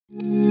जब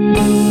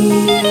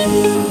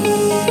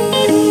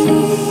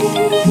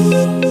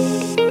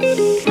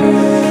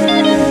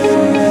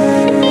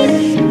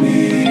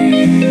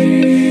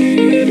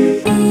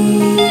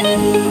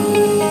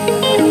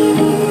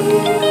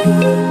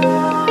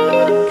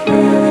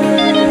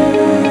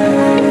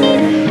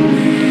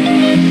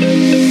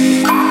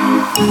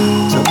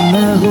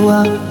मैं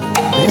हुआ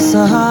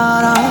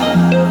बेसहारा,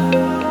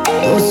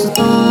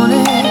 दोस्तों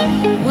ने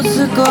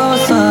मुझको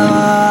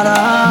सहारा।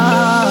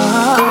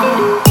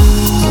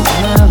 जब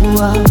मैं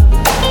हुआ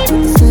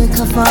से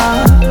खफा,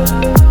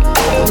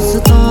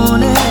 दोस्तों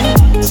ने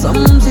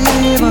समझी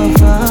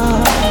वफा।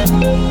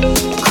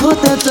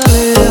 खोते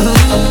चले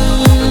हम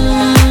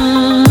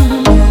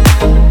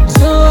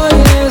जो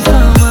ये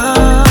समा,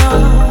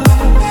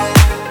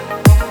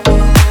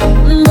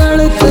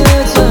 बढ़ते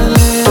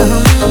चले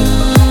हम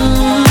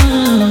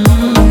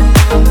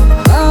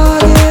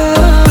आगे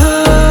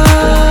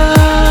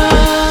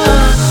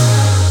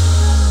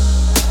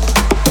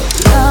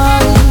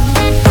यारी,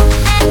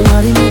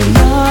 तुम्हारी मेरी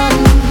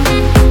यारी,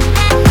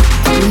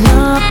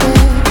 यहाँ पे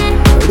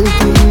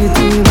बढ़ती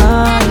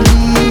दीवारी।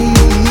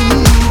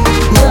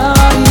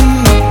 यारी,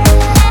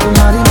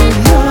 तुम्हारी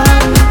मेरी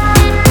यारी,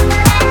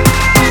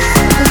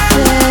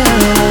 सबसे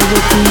अलग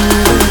थी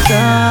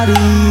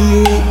बेचारी।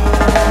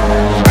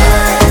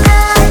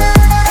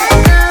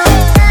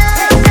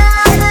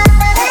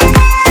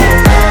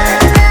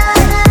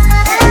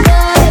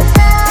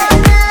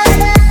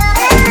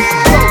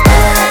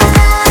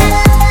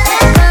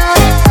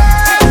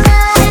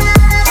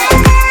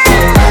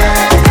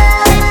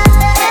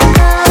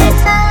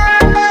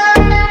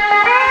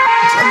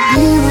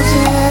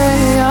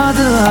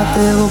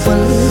 आते वो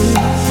पल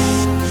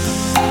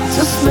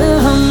जिसमें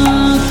हम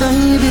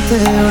कहीं भी थे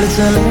उड़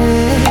चले।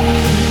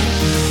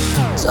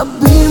 जब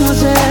भी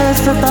मुझे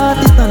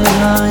सताती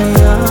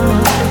तन्हाइयाँ,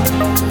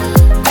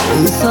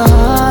 कोई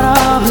सहारा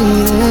भी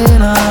दे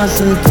ना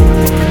सके।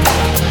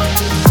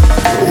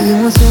 कोई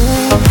मुझे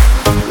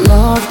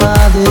लौटा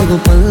दे वो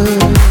पल